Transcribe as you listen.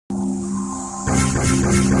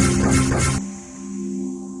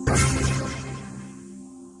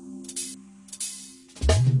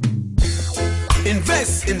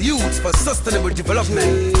Invest in youth for sustainable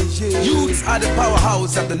development. Youths are the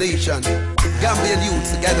powerhouse of the nation. Gambian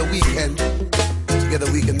youths, together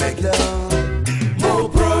we can make it. More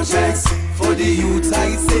projects for the youth,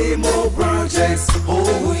 I say more projects.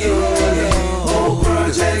 Oh yeah, more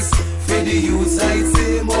projects for the youth, I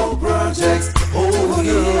say more projects. Oh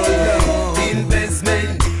yeah,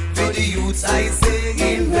 investment for the youth, I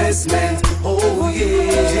say investment. Oh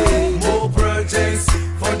yeah, more projects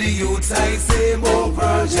for the youth, I say more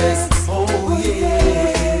projects. Oh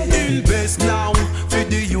yeah, invest now for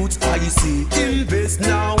the youth, I see. Invest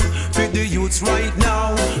now for the youth right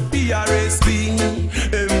now. PRSP,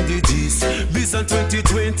 MDGs, Vision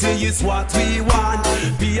 2020 is what we want.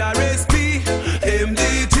 PRSP,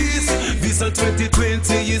 MDGs, Vision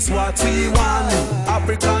 2020 is what we want.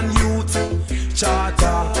 African Youth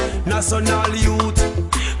Charter, National Youth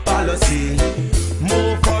Policy,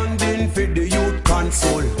 more funding for the Youth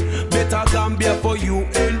Council. Better Gambia for you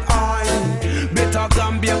and I. Better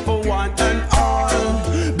Gambia for one and all.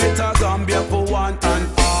 Better Gambia for one and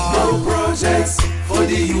all. more projects for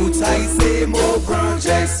the youth, I say more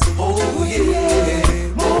projects. Oh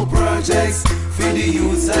yeah, more projects for the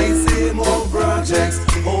youth, I say more projects.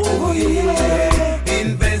 Oh yeah,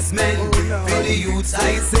 investment for the youth,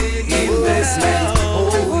 I say investment.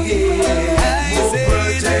 Oh yeah, more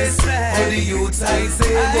projects for the youth, I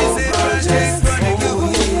say more projects.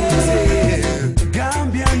 Oh yeah,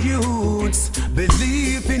 Gambian youths,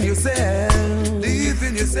 believe in yourself. believe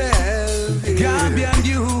in yourself. Gambian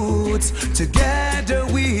youths, together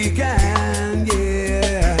we can,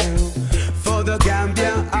 yeah. For the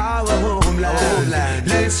Gambia, our homeland,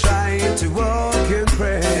 let's try to walk and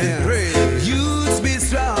pray. Youths be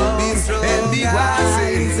strong and be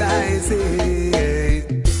wise, I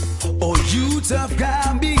say. Oh, youth of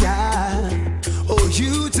Gambia, oh,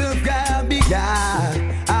 youth of Gambia,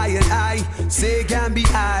 I and I say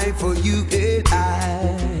Gambia for you and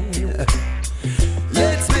I.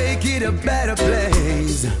 Let's make it a better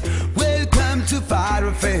place. Welcome to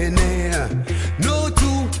Farafene. No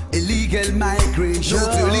to illegal migration. No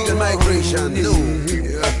to illegal migration, no.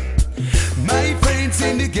 My friends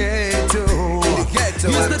in the ghetto,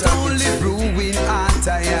 use not only brewing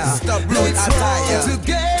attire. Stop brewing attire. Let's work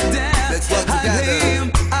together. Let's work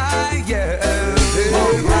together.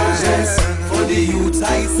 More projects for the youth,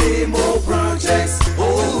 I say more projects.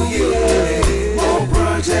 Oh yeah, more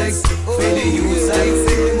projects for the youth, I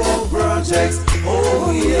say more projects.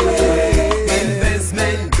 Oh yeah,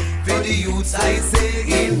 investment for the youth, I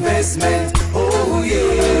say investment. Oh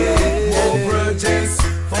yeah, more projects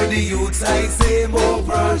for the youth, I say more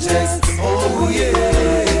projects. Oh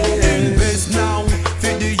yeah, invest now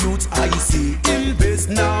for the youth, I see. Invest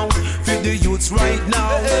now for the youth right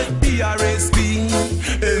now. PRSP,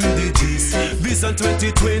 MDGs, Vision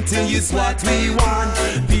 2020 is what we want.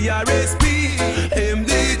 PRSP,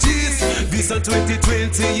 MDGs, Vision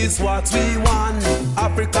 2020 is what we want.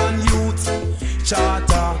 African Youth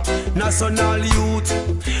Charter, National Youth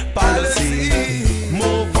Policy,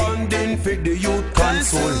 more funding for the Youth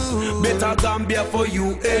Council. Better Gambia for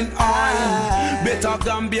you and I. Better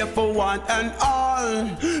Gambia for one and all.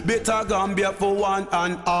 Better Gambia for one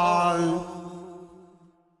and all.